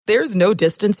There's no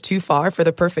distance too far for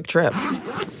the perfect trip.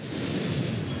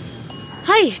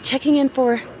 Hi, checking in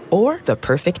for... Or the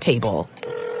perfect table.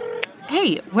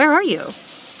 Hey, where are you?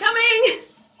 Coming!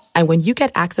 And when you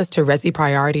get access to Resi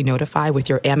Priority Notify with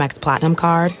your Amex Platinum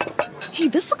card... Hey,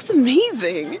 this looks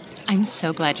amazing. I'm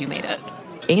so glad you made it.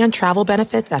 And travel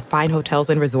benefits at fine hotels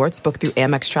and resorts booked through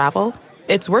Amex Travel,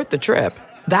 it's worth the trip.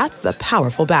 That's the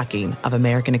powerful backing of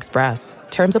American Express.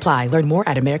 Terms apply. Learn more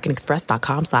at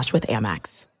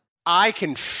americanexpress.com/withAmex. I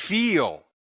can feel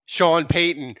Sean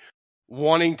Payton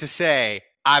wanting to say,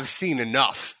 I've seen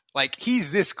enough. Like, he's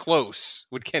this close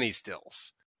with Kenny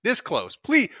Stills. This close.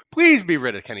 Please be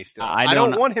rid of Kenny Stills. I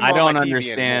don't want him on my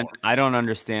TV anymore. I don't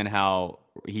understand how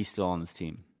he's still on this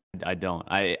team. I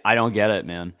don't get it,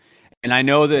 man. And I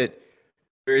know that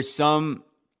there is some,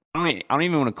 I don't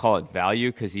even want to call it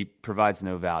value because he provides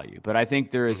no value. But I think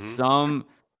there is some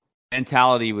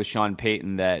mentality with Sean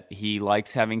Payton that he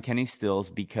likes having Kenny Stills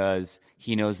because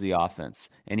he knows the offense.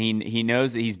 And he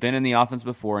knows that he's been in the offense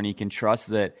before, and he can trust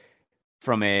that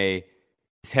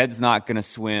his head's not going to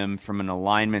swim from an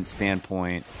alignment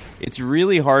standpoint. It's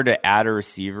really hard to add a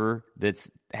receiver that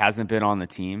hasn't been on the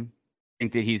team. I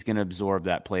think that he's going to absorb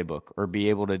that playbook or be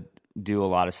able to do a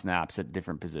lot of snaps at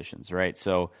different positions, right?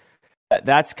 So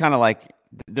that's kind of like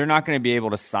they're not going to be able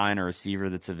to sign a receiver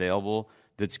that's available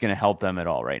that's going to help them at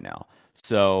all right now.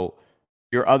 So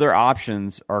your other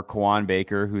options are Kawaan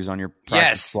Baker, who's on your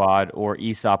practice squad, or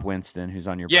Aesop Winston, who's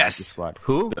on your practice squad.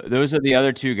 Who? Those are the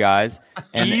other two guys.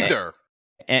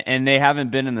 And they haven't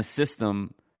been in the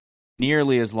system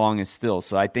nearly as long as Stills.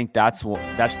 So I think that's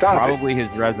probably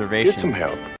his reservation. Get some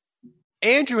help.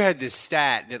 Andrew had this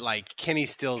stat that like Kenny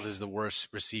Stills is the worst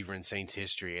receiver in Saints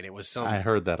history, and it was some. I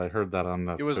heard that on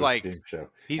the. It was like show.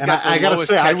 He's got the lowest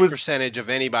catch percentage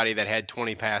of anybody that had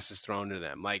 20 passes thrown to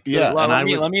them. Like, yeah. Well,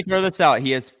 let me throw this out.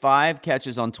 He has 5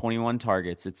 catches on 21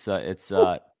 targets. It's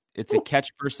a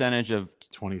catch percentage of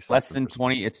less than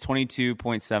 20. It's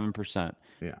 22.7%.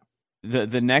 Yeah.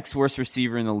 The next worst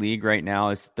receiver in the league right now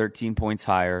is 13 points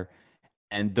higher.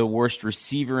 And the worst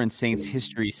receiver in Saints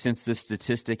history since this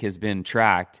statistic has been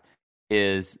tracked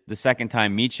is the second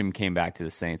time Meacham came back to the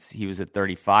Saints. He was at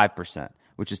 35%,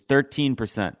 which is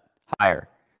 13% higher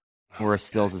where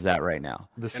Stills is at right now.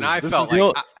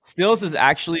 Stills is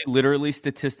actually literally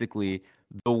statistically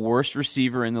the worst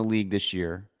receiver in the league this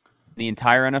year, the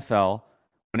entire NFL,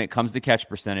 when it comes to catch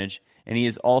percentage. And he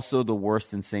is also the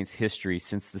worst in Saints history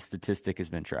since the statistic has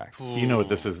been tracked. You know what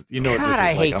this is? You know what God, this is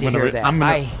I like? hate to hear that.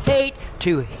 I hate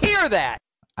to hear that.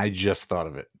 I just thought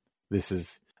of it. This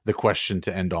is the question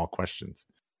to end all questions.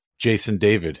 Jason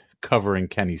David covering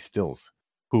Kenny Stills.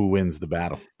 Who wins the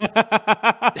battle?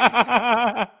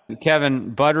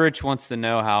 Kevin, Budrich wants to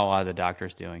know how the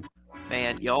doctor's doing.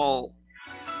 Man, y'all,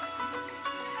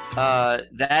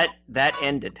 that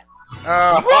ended.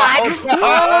 What?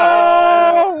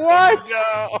 Oh, what?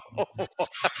 No.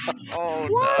 Oh,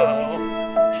 no.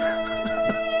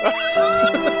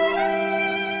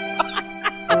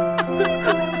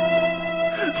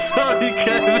 Sorry,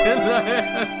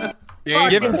 Kevin.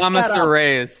 Give Thomas a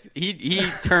raise. He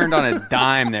turned on a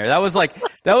dime there. That was like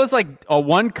a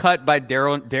one cut by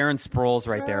Darren Sproles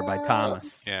right there by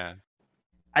Thomas. Yeah.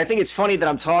 I think it's funny that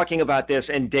I'm talking about this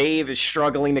and Dave is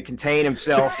struggling to contain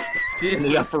himself in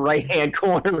the upper right-hand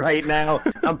corner right now.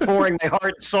 I'm pouring my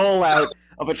heart and soul out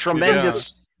of a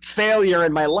tremendous failure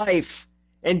in my life,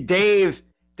 and Dave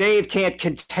can't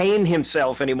contain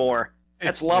himself anymore.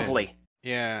 That's lovely.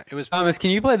 Yeah, it was. Thomas,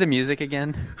 can you play the music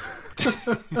again?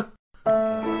 Kevin,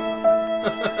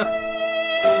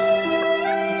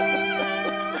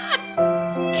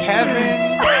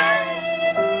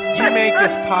 you make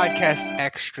this podcast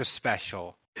extra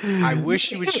special. I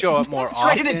wish you would show up more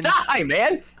often. He's ready to die,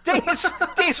 man.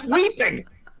 Dave's weeping.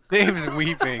 Dave's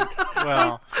weeping.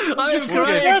 Well, I'm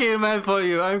crying, man, for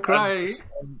you. I'm crying.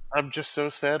 I'm just so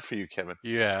sad for you, Kevin.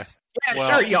 Yeah. Yeah,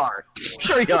 well, sure you are.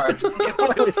 Sure you are.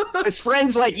 With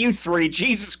friends like you three,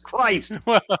 Jesus Christ.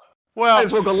 Well, might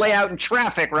as well go lay out in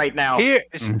traffic right now. Here,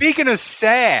 speaking of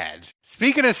sad,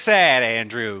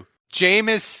 Andrew,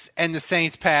 Jameis and the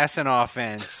Saints passing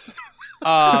offense.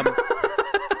 How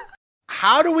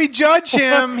do we judge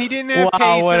him? He didn't have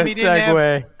Taysom. He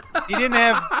didn't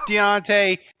have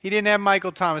Deontay. He didn't have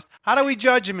Michael Thomas. How do we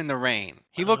judge him in the rain?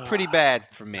 He looked pretty bad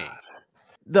for me.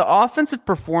 The offensive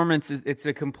performance it's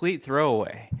a complete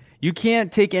throwaway. You can't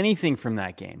take anything from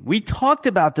that game. We talked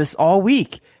about this all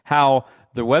week, how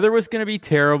the weather was going to be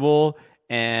terrible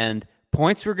and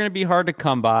points were going to be hard to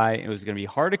come by. It was going to be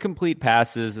hard to complete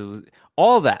passes. It was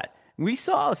all that. We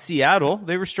saw Seattle.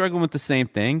 They were struggling with the same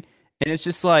thing. And it's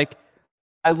just like,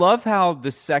 I love how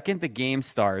the second the game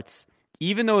starts,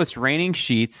 even though it's raining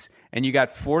sheets and you got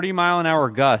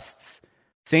 40-mile-an-hour gusts,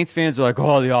 Saints fans are like,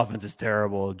 "Oh, the offense is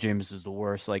terrible. Jameis is the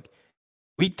worst." Like,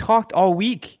 we talked all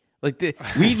week. Like,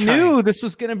 we knew this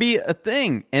was going to be a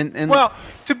thing. And well,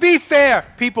 to be fair,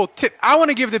 I want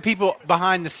to give the people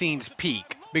behind the scenes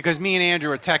peek because me and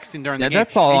Andrew are texting during the game.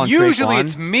 That's all. And on usually Traquan.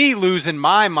 it's me losing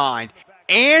my mind.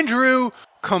 Andrew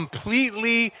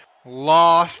completely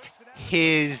lost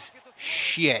his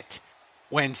shit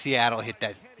when Seattle hit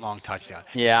that long touchdown.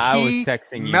 Yeah, I was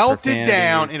texting you. Melted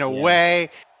down in a way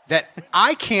that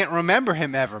I can't remember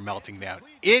him ever melting down.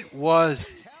 It was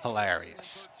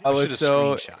hilarious. I was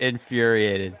so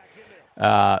infuriated.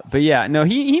 But yeah, no,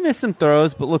 he missed some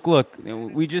throws. But look,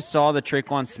 we just saw the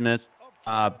Traquan Smith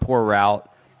poor route.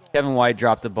 Kevin White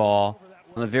dropped the ball.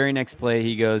 On the very next play,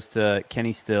 he goes to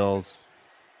Kenny Stills.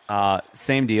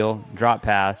 Same deal, drop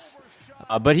pass.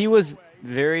 But he was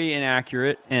very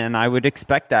inaccurate, and I would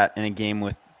expect that in a game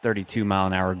with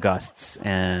 32-mile-an-hour gusts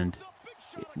and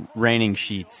raining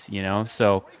sheets,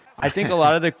 So I think a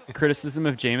lot of the criticism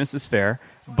of Jameis is fair,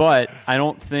 but I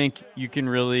don't think you can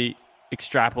really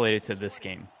extrapolate it to this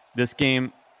game. This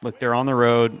game, look, they're on the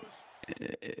road.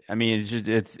 I mean,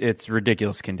 it's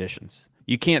ridiculous conditions.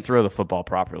 You can't throw the football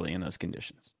properly in those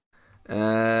conditions.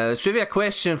 Trivia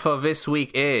question for this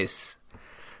week is: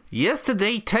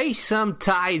 yesterday, Taysom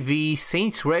tied the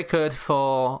Saints record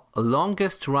for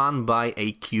longest run by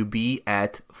a QB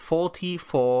at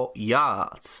 44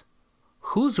 yards.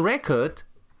 Whose record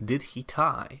did he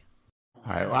tie?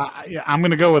 All right, well, I'm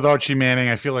going to go with Archie Manning.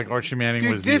 I feel like Archie Manning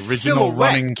was the original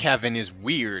running. Kevin is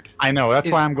weird. I know. That's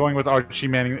why I'm going with Archie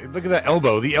Manning. Look at that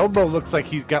elbow. The elbow looks like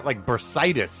he's got like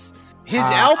bursitis. His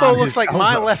elbow looks like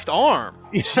my left arm.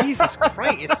 Jesus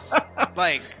Christ! It's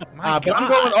like my God. But I'm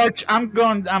going with Arch.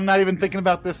 I'm not even thinking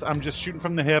about this. I'm just shooting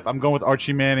from the hip. I'm going with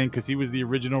Archie Manning because he was the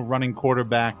original running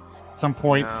quarterback at some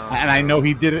point, and I know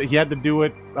he did it. He had to do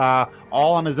it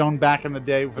all on his own back in the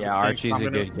day. For the Saints. Archie's a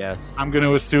good guess. I'm going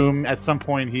to assume at some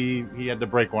point he had to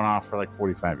break one off for like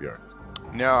 45 yards.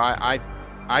 No,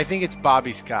 I think it's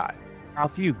Bobby Scott.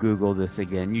 Ralph, you Google this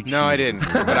again. No, I didn't.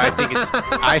 But I think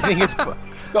it's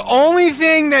the only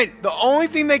thing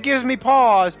that gives me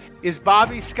pause is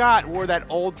Bobby Scott wore that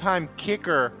old time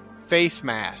kicker face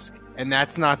mask, and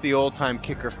that's not the old time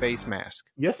kicker face mask.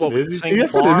 Yes, it is.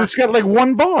 Yes, it is. It's got like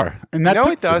one bar. And no,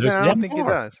 it doesn't. I don't think it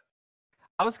does.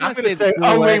 I was going to say.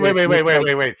 Oh,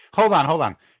 wait. Hold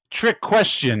on. Trick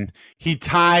question. He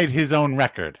tied his own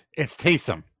record. It's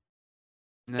Taysom.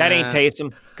 That ain't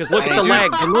Taysom. Because look at the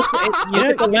legs. Look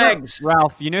at the legs.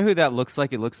 Ralph, you know who that looks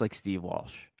like? It looks like Steve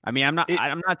Walsh. I mean, I'm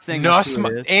not saying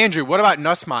Andrew, what about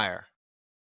Nussmeier?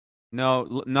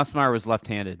 No, Nussmeier was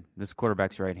left-handed. This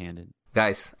quarterback's right-handed.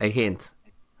 Guys, a hint.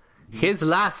 His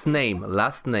last name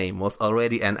was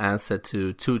already an answer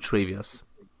to 2 trivias.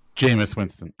 Jameis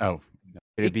Winston. Oh.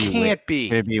 It can't be.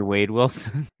 Could it be Wade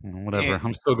Wilson? Whatever.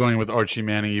 I'm still going with Archie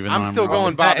Manning, even though I'm still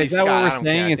going Bobby Scott. Is that what we're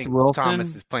saying? It's Wilson?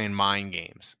 Thomas is playing mind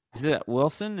games. Is it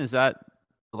Wilson? Is that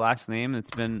the last name that's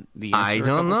been the answer? I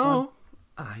don't know.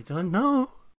 All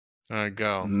right,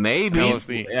 go. Maybe.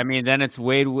 I mean, then it's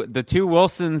Wade. The 2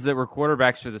 Wilsons that were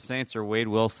quarterbacks for the Saints are Wade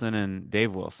Wilson and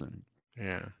Dave Wilson.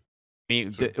 Yeah. I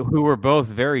mean, who were both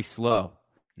very slow.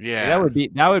 Yeah.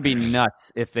 That would be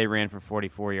nuts if they ran for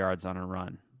 44 yards on a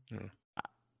run. Yeah.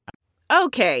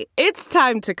 Okay, it's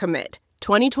time to commit.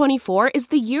 2024 is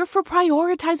the year for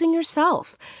prioritizing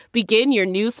yourself. Begin your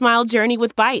new smile journey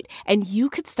with Byte, and you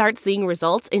could start seeing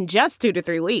results in just 2 to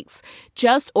 3 weeks.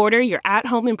 Just order your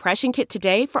at-home impression kit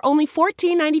today for only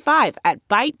 $14.95 at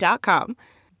Byte.com.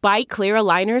 Byte Clear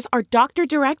aligners are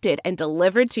doctor-directed and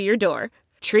delivered to your door.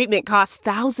 Treatment costs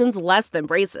thousands less than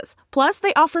braces. Plus,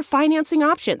 they offer financing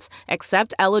options,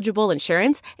 accept eligible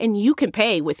insurance, and you can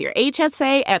pay with your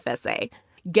HSA FSA.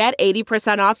 Get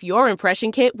 80% off your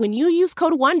impression kit when you use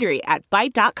code WONDERY at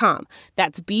Byte.com.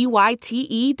 That's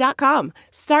BYTE.com.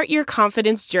 Start your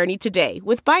confidence journey today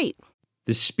with Byte.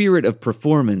 The spirit of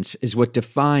performance is what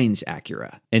defines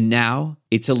Acura. And now,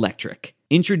 it's electric.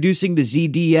 Introducing the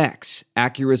ZDX,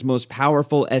 Acura's most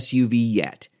powerful SUV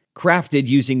yet. Crafted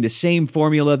using the same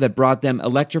formula that brought them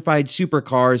electrified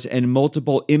supercars and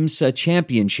multiple IMSA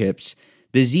championships,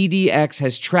 the ZDX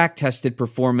has track-tested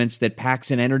performance that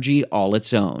packs an energy all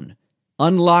its own.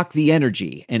 Unlock the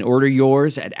energy and order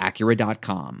yours at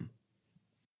Acura.com.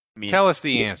 Tell us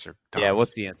the answer, Thomas. Yeah,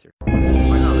 what's the answer? It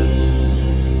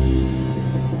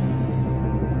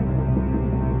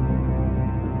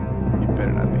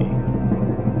better not be.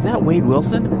 Is that Wade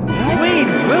Wilson? Wade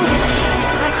Wilson?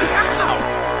 How?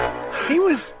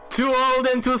 Too old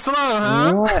and too slow,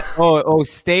 huh? What? Oh,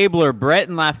 Stabler, Brett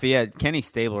and Lafayette. Kenny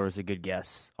Stabler is a good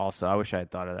guess. Also, I wish I had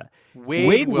thought of that.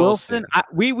 Wade Wilson.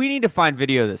 We need to find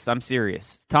video of this. I'm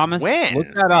serious. Thomas, when?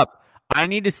 Look that up. I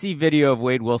need to see video of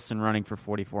Wade Wilson running for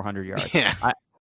 4,400 yards. Yeah.